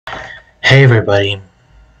Hey everybody,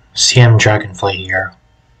 CM Dragonfly here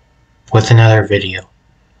with another video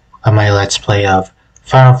of my Let's Play of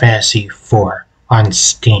Final Fantasy IV on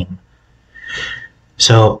Steam.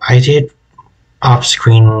 So I did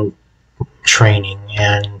off-screen training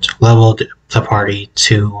and leveled the party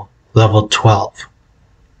to level 12.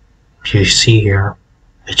 If you see here,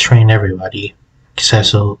 I trained everybody,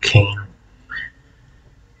 Cecil, Kane.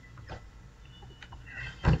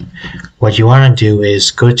 What you want to do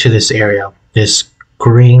is go to this area, this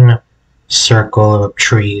green circle of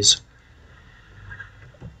trees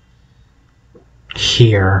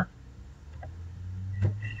here,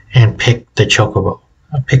 and pick the chocobo.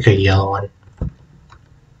 I'll pick a yellow one.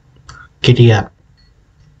 Giddy up.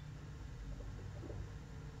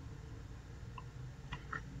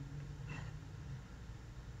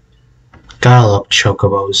 Gotta love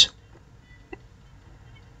chocobos.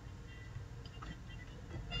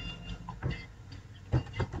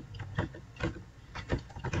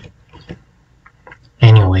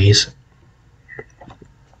 Anyways,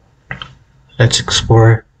 let's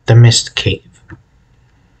explore the Mist Cave.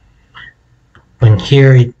 When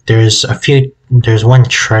here, there's one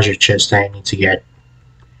treasure chest that I need to get. It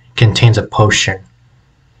contains a potion.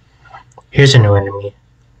 Here's a new enemy.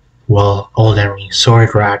 Well, old enemy,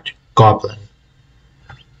 sword rat, goblin.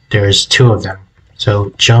 There's two of them.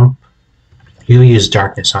 So jump, you use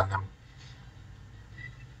darkness on them.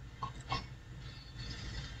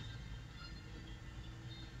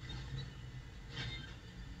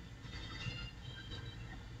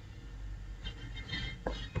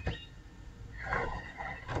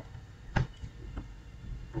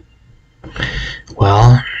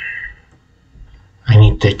 Well, I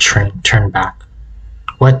need to turn back.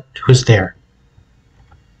 What? Who's there?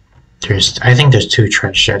 I think there's two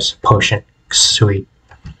treasure chests. Potion. Sweet.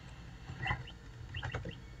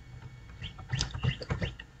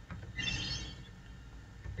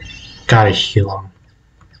 Gotta heal him.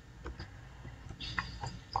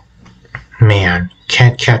 Man,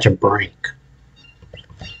 can't catch a break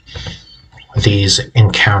with these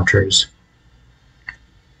encounters.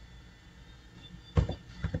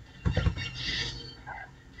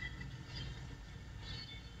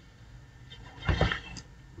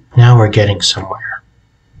 Now we're getting somewhere.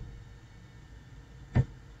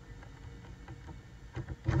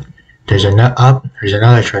 There's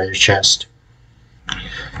another treasure chest.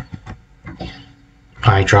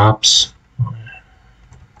 Eye drops.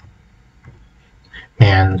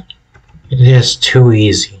 Man, it is too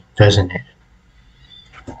easy, doesn't it?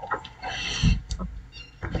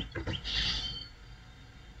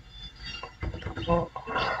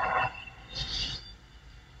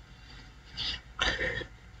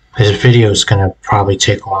 This video is gonna probably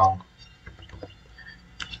take long.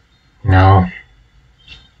 No.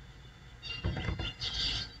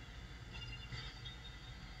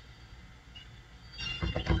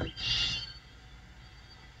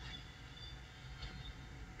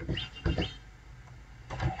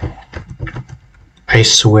 I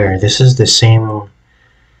swear, this is the same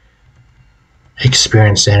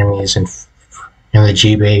experienced enemies in the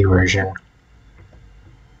GBA version.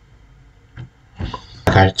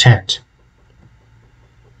 Got a tent.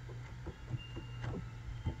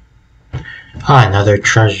 Another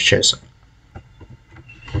treasure chest.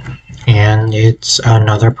 And it's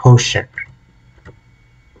another potion.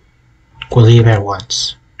 We'll leave at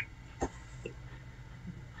once.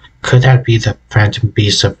 Could that be the Phantom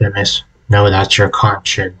Beast of the Mist? No, that's your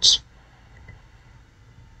conscience.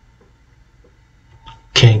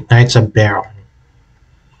 King, Knights of Baron.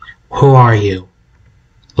 Who are you?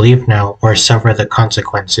 Leave now or suffer the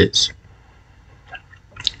consequences.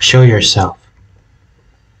 Show yourself.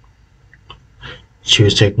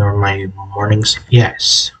 Choose to ignore my warnings?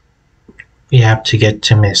 Yes. We have to get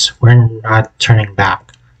to Mist. We're not turning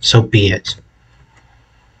back. So be it.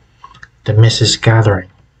 The mist is gathering.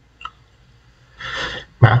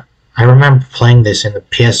 I remember playing this in the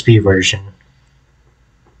PSP version.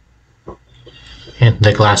 And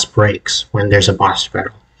the glass breaks when there's a boss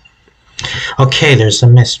battle. Okay, there's the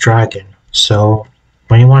Mist Dragon. So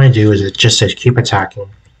what you want to do is just to keep attacking,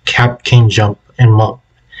 King jump and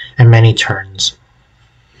many turns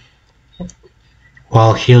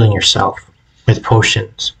while healing yourself with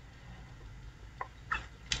potions.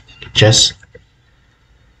 Just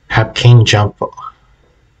have King jump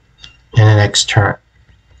in the next turn.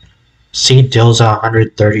 See, deals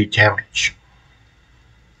 130 damage.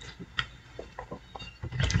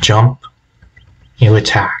 Jump, you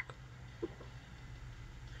attack.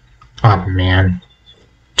 Oh man,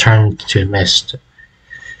 turn to Mist.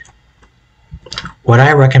 What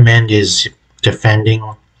I recommend is defending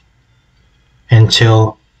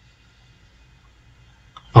until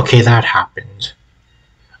Okay, that happened.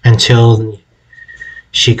 Until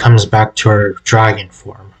she comes back to her dragon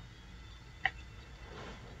form.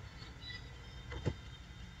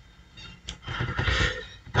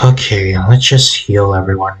 Okay, let's just heal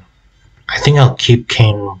everyone. I think I'll keep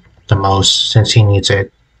Kane the most since he needs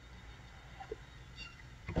it.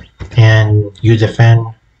 And you defend.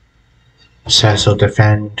 Cecil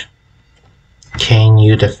defend. Kane,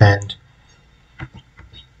 you defend.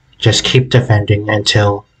 Just keep defending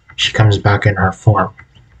until she comes back in her form.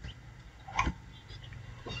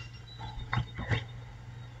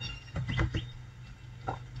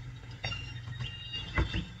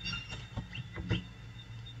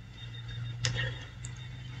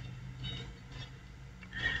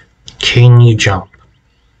 Kane, you jump.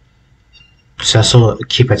 Cecil,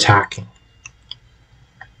 keep attacking.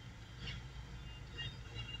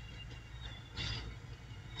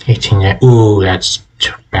 Ooh, that's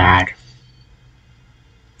too bad.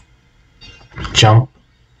 Jump.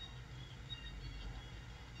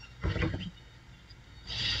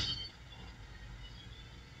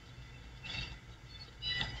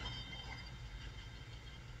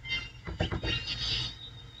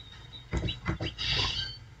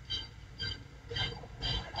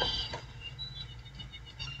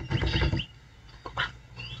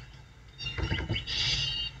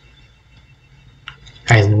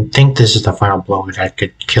 I think this is the final blow that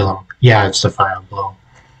could kill him. Yeah, it's the final blow.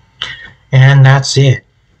 And that's it.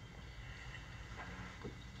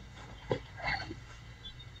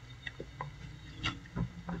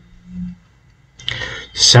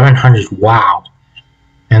 $700, wow.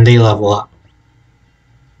 And they level up.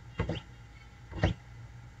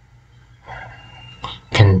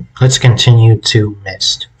 Let's continue to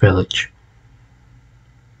Mist Village.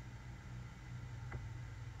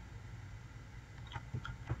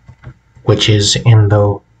 Which is in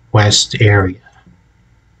the west area.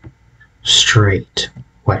 Straight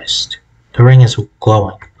west. The ring is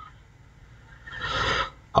glowing.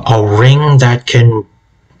 A ring that can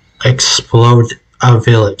explode a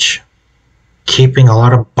village, keeping a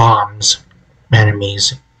lot of bombs,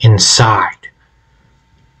 enemies, inside.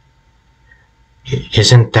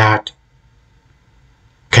 Isn't that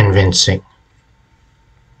convincing?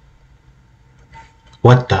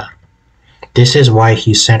 What the? This is why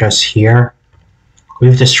he sent us here?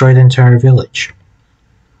 We've destroyed the entire village.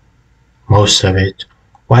 Most of it.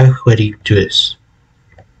 Why would he do this?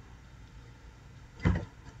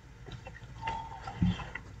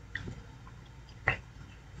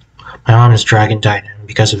 My mom's dragon died, and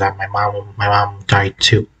because of that, my mom died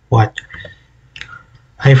too. What?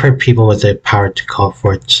 I've heard people with the power to call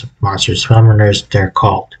forth monsters, summoners they're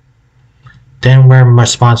called. Then we're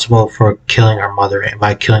responsible for killing our mother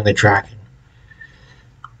by killing the dragon.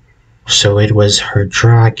 So it was her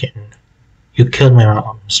dragon. You killed my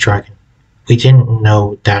mom's dragon. We didn't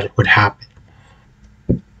know that would happen.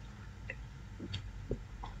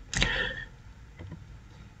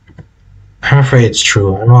 I'm afraid it's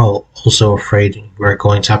true. I'm also afraid we're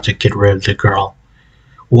going to have to get rid of the girl.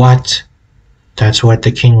 What? That's what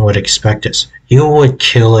the king would expect us. You would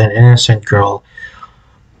kill an innocent girl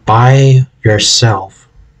by yourself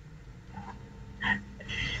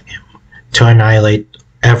to annihilate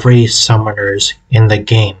every summoners in the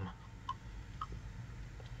game.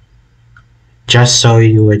 Just so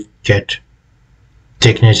you would get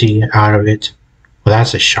dignity out of it. Well,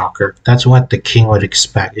 that's a shocker. That's what the king would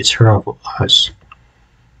expect. It's her of us.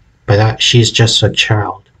 But she's just a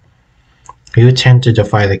child. You tend to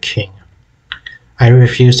defy the king. I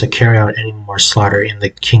refuse to carry out any more slaughter in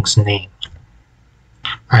the king's name.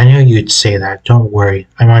 I knew you'd say that. Don't worry.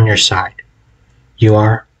 I'm on your side. You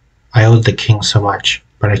are? I owe the king so much,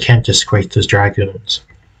 but I can't disgrace those dragoons.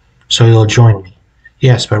 So you'll join me.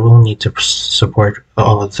 Yes, but we'll need to support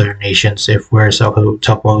all other nations if we're to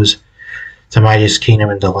oppose the mightiest kingdom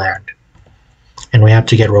in the land. And we have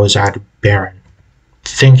to get Rose out of Baron.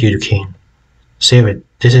 Thank you, king. Save it.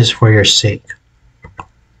 This is for your sake.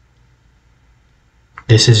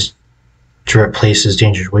 This place is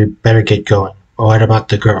dangerous. We better get going. But what about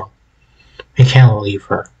the girl? We can't leave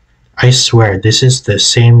her. I swear, this is the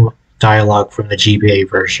same dialogue from the GBA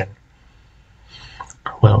version.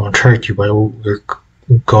 Well, it won't hurt you, but we're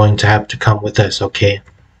going to have to come with us, okay?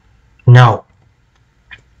 No.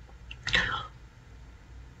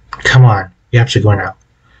 Come on, you have to go now.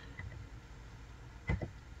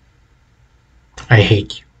 I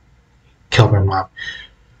hate you. Killed my mom.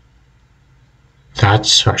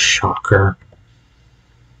 That's a shocker.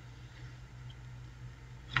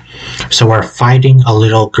 So we're fighting a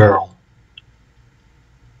little girl.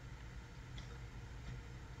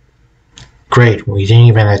 Great, we didn't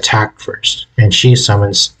even attack first, and she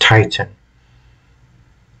summons Titan.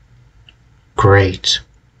 Great.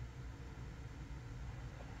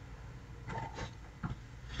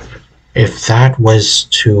 If that was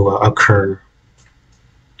to occur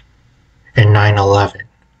in 9/11,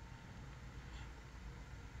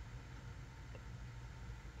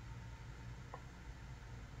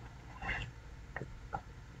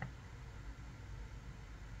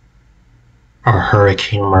 or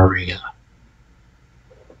Hurricane Maria.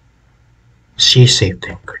 She's safe,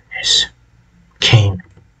 thank goodness. Kane.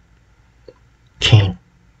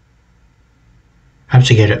 I have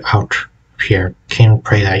to get it out of here. Kane,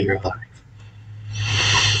 pray that you're alive.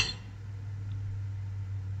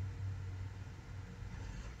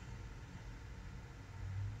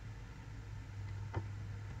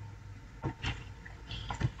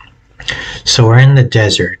 So we're in the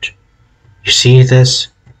desert. You see this?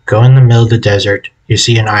 Go in the middle of the desert. You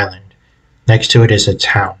see an island. Next to it is a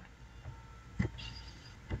town.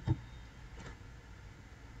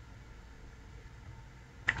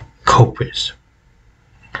 Copus.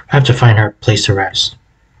 I have to find her a place to rest.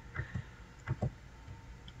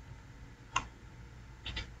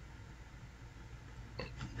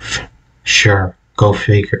 Sure, go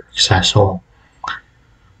figure, asshole.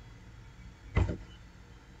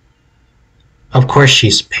 Of course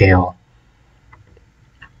she's pale.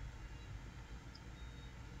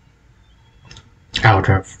 Out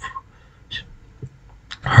of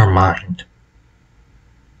her mind.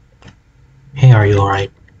 Hey, are you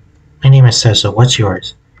alright? My name is Cecil. What's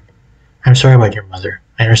yours? I'm sorry about your mother.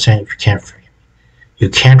 I understand if you can't forgive me. You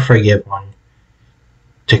can't forgive one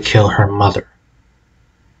to kill her mother.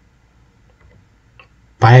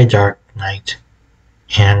 By a dark night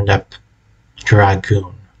and a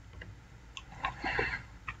dragoon.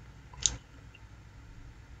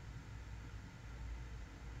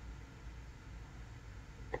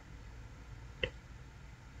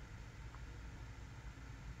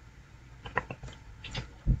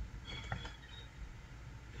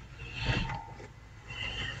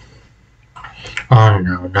 Oh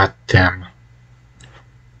no, not them.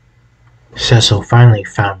 Cecil finally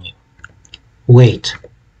found you. Wait,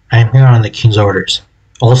 I am here on the king's orders.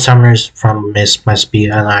 All summoners from Mist must be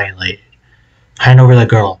annihilated. Hand over the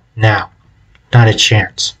girl, now. Not a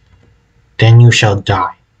chance. Then you shall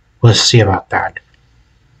die. We'll see about that.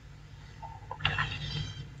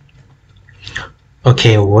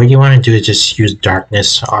 Okay, what you want to do is just use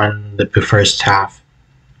darkness on the first half.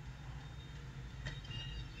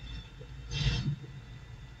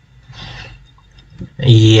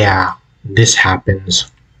 Yeah, this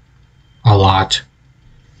happens a lot.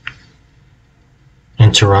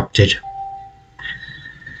 Interrupted.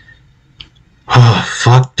 Oh,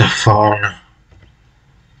 fuck the phone.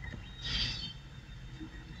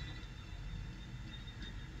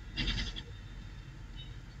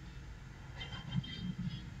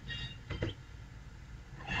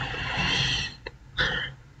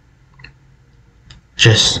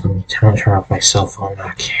 Just let me turn off my cell phone.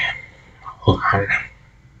 Okay. Hold on.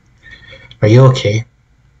 Are you okay?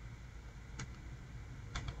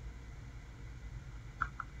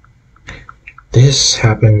 This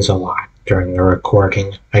happens a lot during the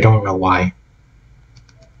recording. I don't know why.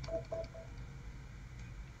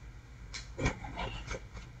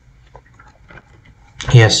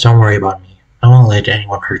 Yes, don't worry about me. I won't let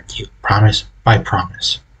anyone hurt you. Promise? I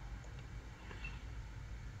promise.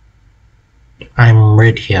 I'm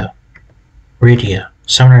Rydia.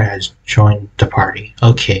 Summoner has joined the party.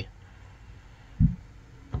 Okay.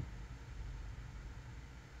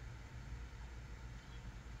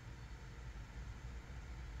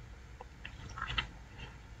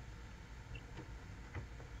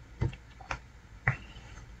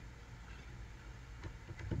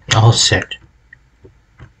 All set.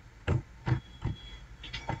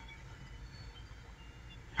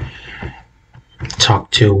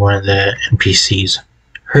 Talked to one of the NPCs.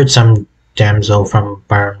 Heard some damsel from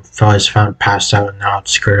Byron was found passed out in the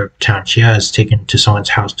outskirts of town. She has taken to someone's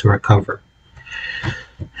house to recover.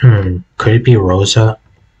 Could it be Rosa?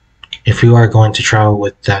 If you are going to travel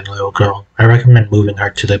with that little girl, I recommend moving her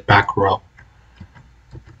to the back row.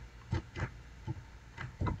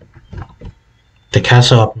 The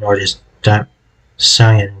castle up north is that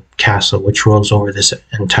Sion Castle, which rolls over this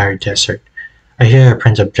entire desert. I hear a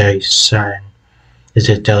Prince of Sion is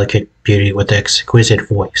a delicate beauty with an exquisite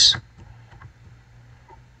voice.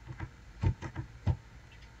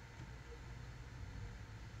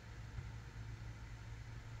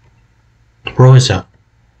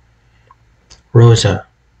 Rosa,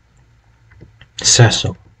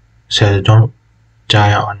 Cecil said, don't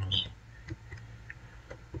die on me.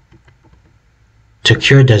 To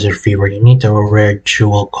cure desert fever, you need a rare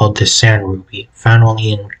jewel called the Sand Ruby, found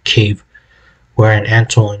only in a cave where an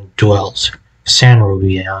Antolin dwells. Sand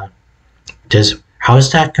Ruby, how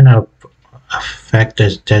is that gonna affect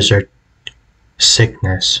the desert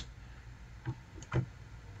sickness?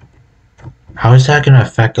 How is that gonna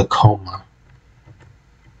affect a coma?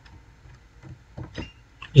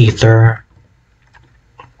 Ether.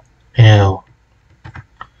 Ew.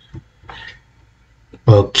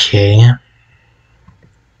 Okay.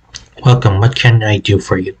 Welcome, what can I do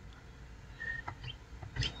for you?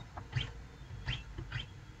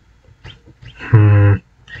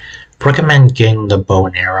 Recommend getting the bow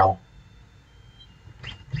and arrow.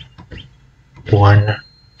 1.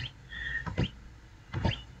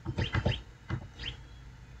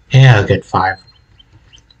 Yeah, I'll get 5.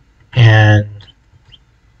 And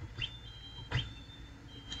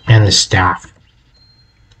the staff.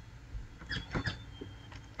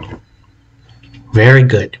 Very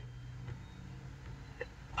good.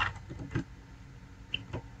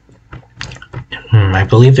 I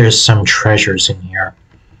believe there's some treasures in here.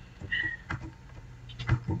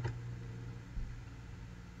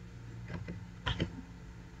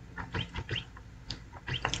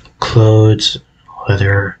 Clothes,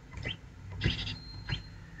 leather,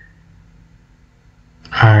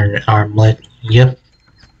 iron armlet. Yep.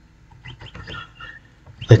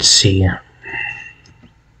 Let's see.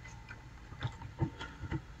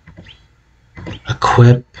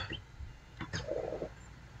 Equip.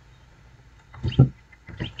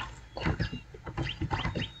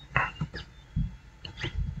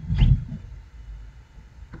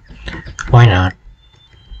 Why not?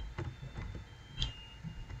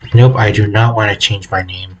 Nope, I do not want to change my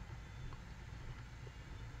name.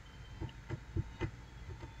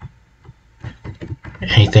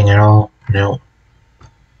 Anything at all? No.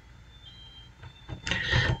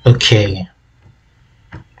 Okay.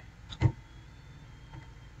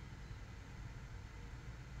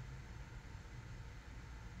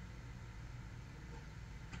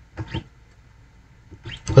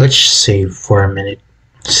 Let's save for a minute.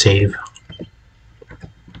 Save.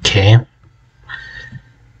 Okay. I'm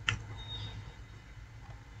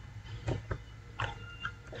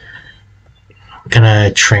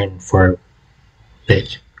gonna train for a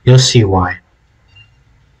bit. You'll see why.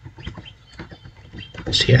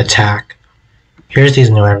 See, attack. Here's these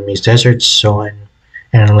new enemies. Desert Soen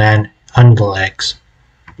and Land Unglegs.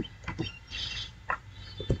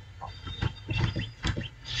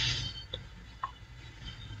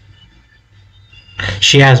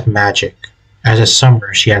 She has magic. As a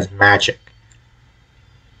summoner, she has magic.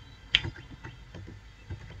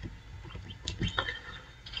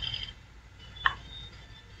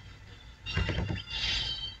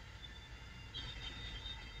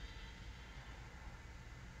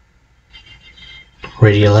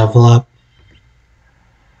 Ready to level up.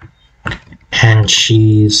 And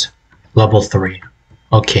she's level 3.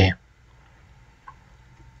 Okay.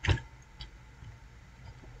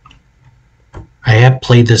 I have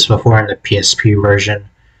played this before in the PSP version,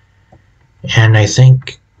 and I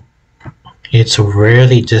think it's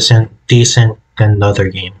really decent than the other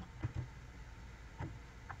game.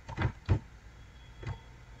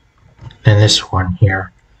 Than this one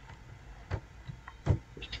here.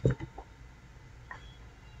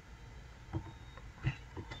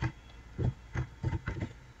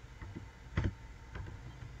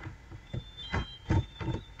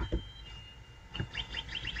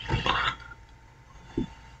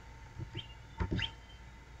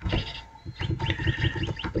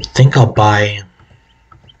 I think I'll buy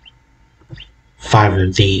 5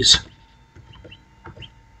 of these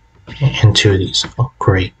and 2 of these. Oh,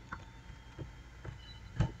 great.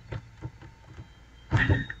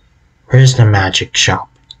 Where's the magic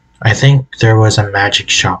shop? I think there was a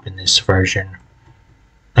magic shop in this version.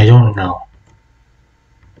 I don't know.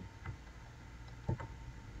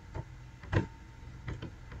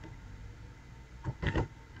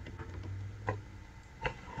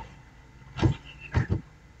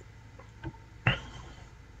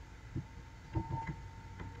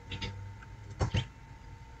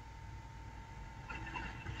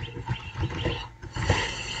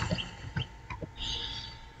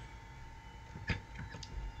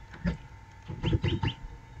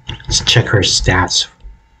 Let's check her stats.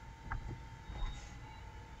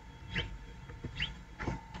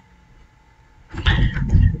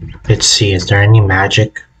 Let's see, is there any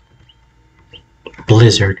magic?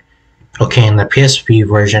 Blizzard. Okay, in the PSP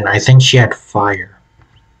version, I think she had fire.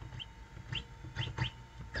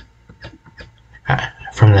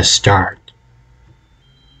 From the start.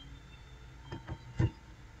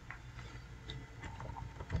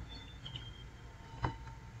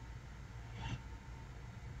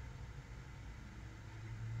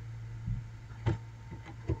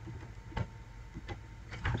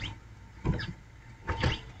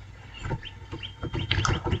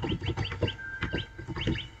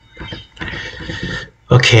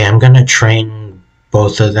 Okay, I'm gonna train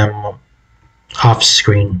both of them off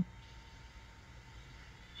screen.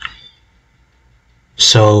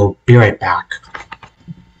 So, be right back.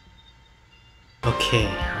 Okay,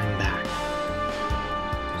 I'm back.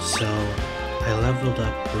 So, I leveled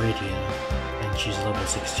up Bridia, and she's level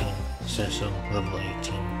 16, Cecil level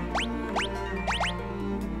 18.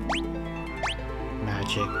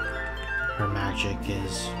 Her magic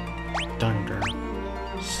is Thunder,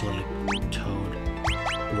 Sleep, Toad,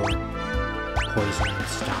 Warp, Poison, and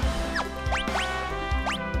Stop.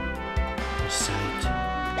 Recite,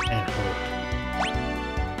 and Hold.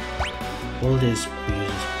 Hold is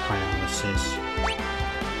uses paralysis,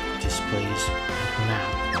 displays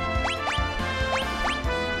map,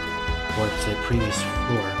 warp to the previous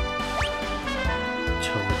floor,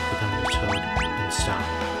 Toad becomes a Toad, and Stop,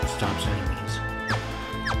 stops enemies.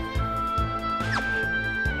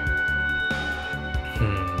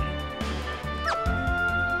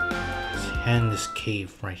 And this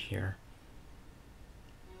cave right here.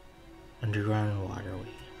 Underground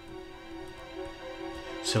waterway.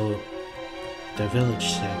 So, the village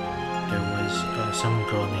said there was some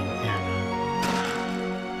girl named Anna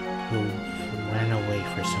who ran away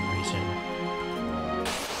for some reason.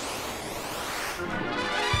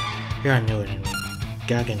 Here I knew it in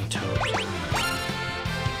Gagan Toad.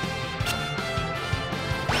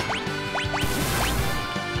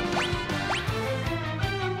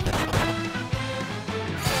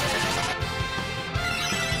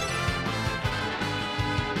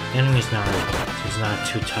 The enemy's not so it's not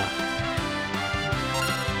too tough.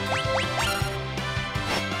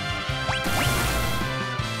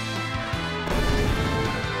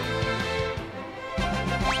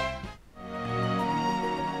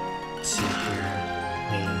 Let's see here.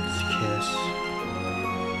 Maiden's Kiss.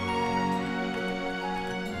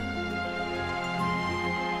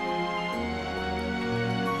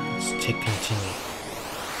 Let's take continue.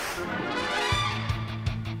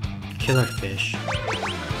 Killer Fish.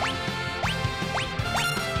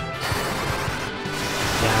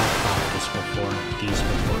 These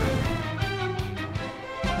before.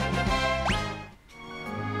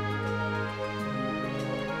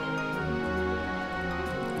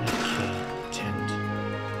 Okay, tent.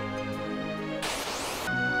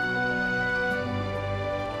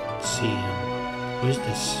 Let's see, who's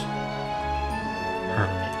this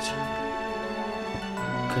hermit?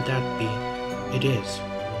 Could that be? It is.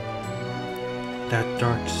 That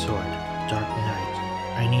dark sword, Dark Knight.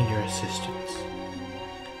 I need your assistance.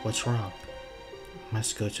 What's wrong?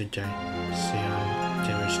 Must go to Sion to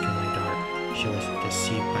rescue my daughter. She was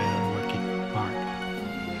deceived by a wicked bard.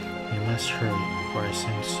 We must hurry, for I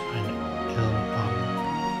sense an ill omen.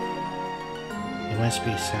 It must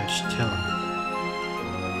be Sagittella.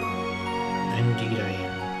 Indeed I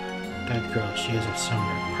am. That girl, she is a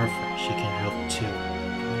summoner. Perfect, she can help too.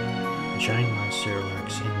 A giant monster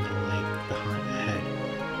lurks in the lake behind ahead.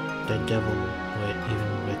 The devil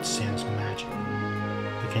even withstands magic.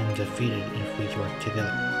 We can defeat it if we work together,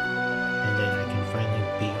 and then I can finally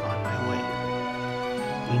be on my way.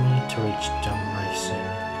 We need to reach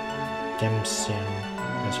Demsin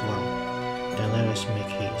as well. Then let us make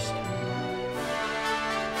haste.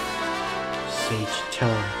 Sage,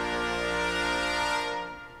 tell her.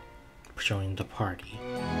 Showing the party.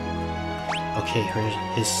 Okay, here's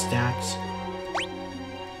his stats.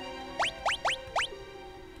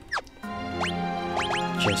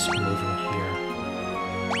 Just moving here.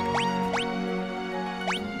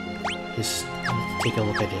 Let's take a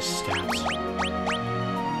look at his stats.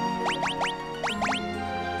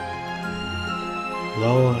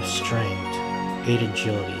 Low strength, 8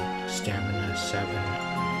 agility, stamina 7,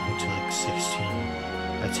 intellect 16,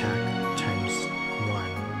 attack times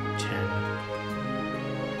 1, 10,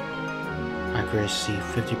 accuracy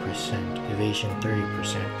 50%, evasion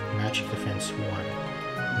 30%, magic defense 1,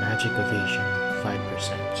 magic evasion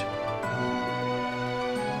 5%.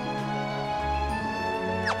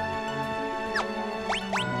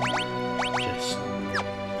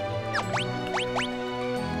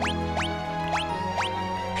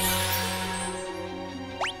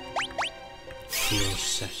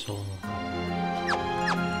 Cecil.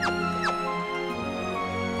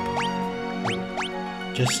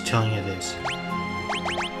 Just telling you this.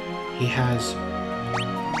 He has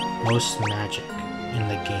most magic in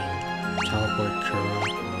the game. Teleport, Kuro,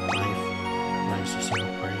 Life, Rise to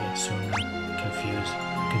single party, Suna,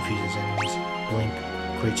 confuses enemies, Blink,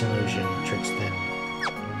 creates illusion, tricks them.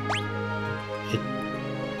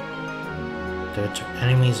 The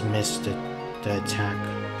enemies miss the attack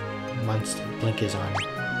once the Blink is on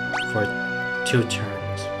for 2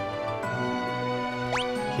 turns.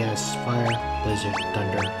 He Yes, fire, blizzard,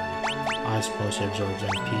 thunder. Osmosis absorbs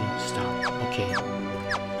MP. Stop. Okay.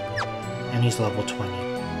 And he's level 20.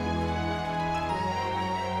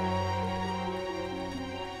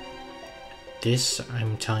 This,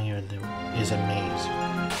 I'm telling you, is a maze.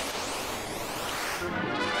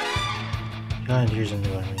 And here's a new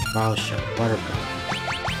enemy. Bile Shell, Water Ball.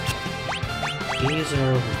 These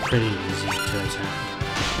are pretty easy to attack.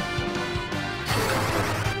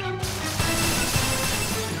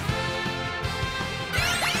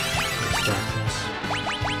 There's darkness.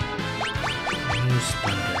 Use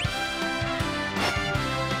thunder.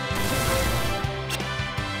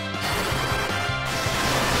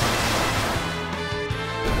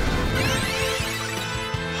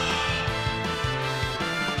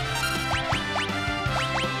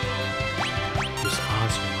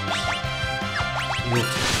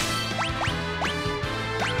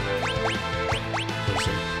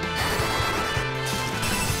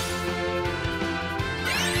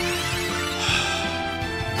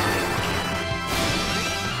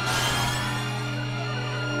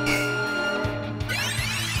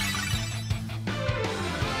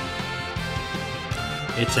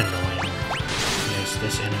 It's annoying. Yes,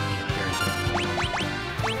 this enemy here is annoying.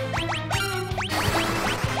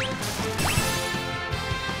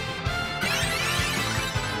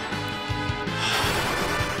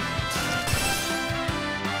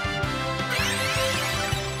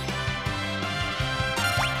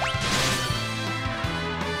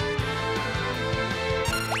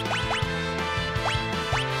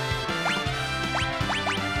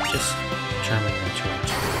 Just charming into it.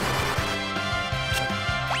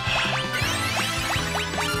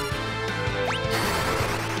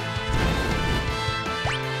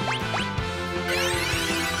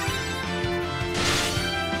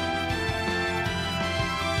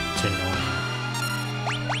 It's annoying.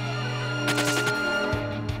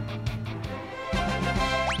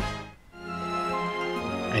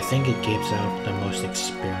 I think it gives out the most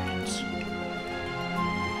experience.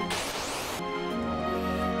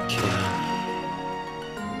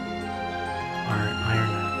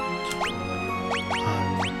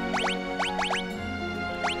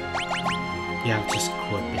 Yeah, just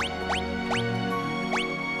equip it.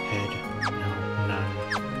 Head, no, none.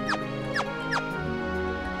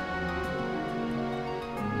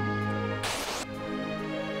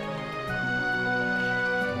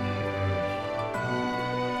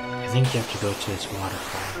 I think you have to go to this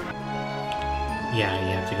waterfall. Yeah,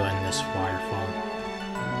 you have to go in this waterfall.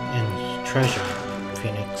 And treasure.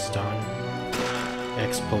 Phoenix Stone.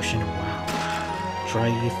 X potion, wow. Dry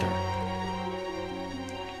ether.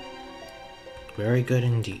 Very good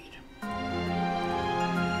indeed.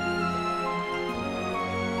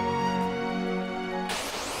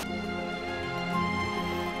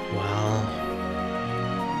 Well,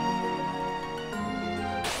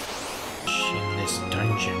 in this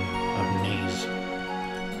dungeon of maze.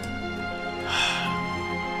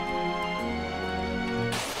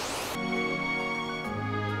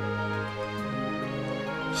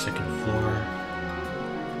 Second floor.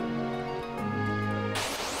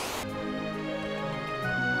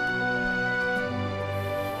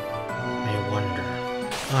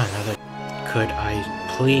 Another. Could I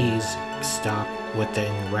please stop with the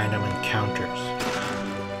random encounters?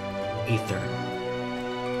 Ether.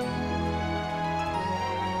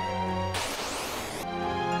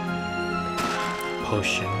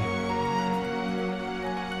 Potion.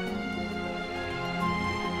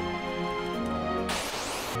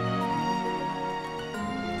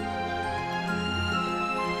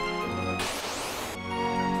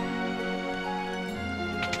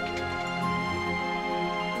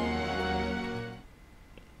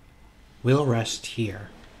 We'll rest here.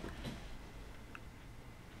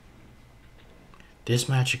 This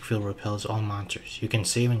magic field repels all monsters. You can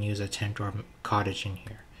save and use a tent or cottage in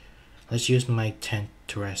here. Let's use my tent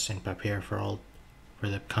to rest and prepare for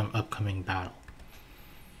the upcoming battle.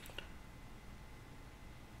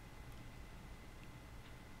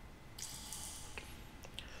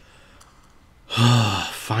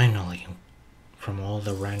 Finally, from all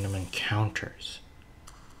the random encounters.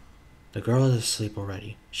 The girl is asleep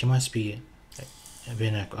already. She must be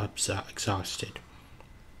been exhausted.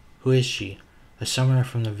 Who is she? A summoner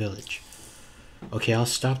from the village. Okay, I'll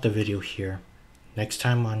stop the video here. Next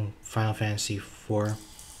time on Final Fantasy IV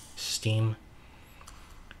Steam,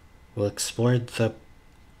 we'll explore the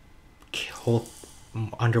whole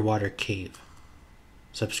underwater cave.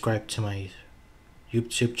 Subscribe to my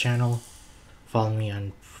YouTube channel. Follow me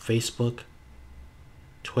on Facebook,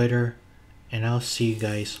 Twitter, and I'll see you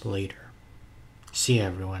guys later. See you,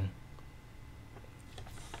 everyone.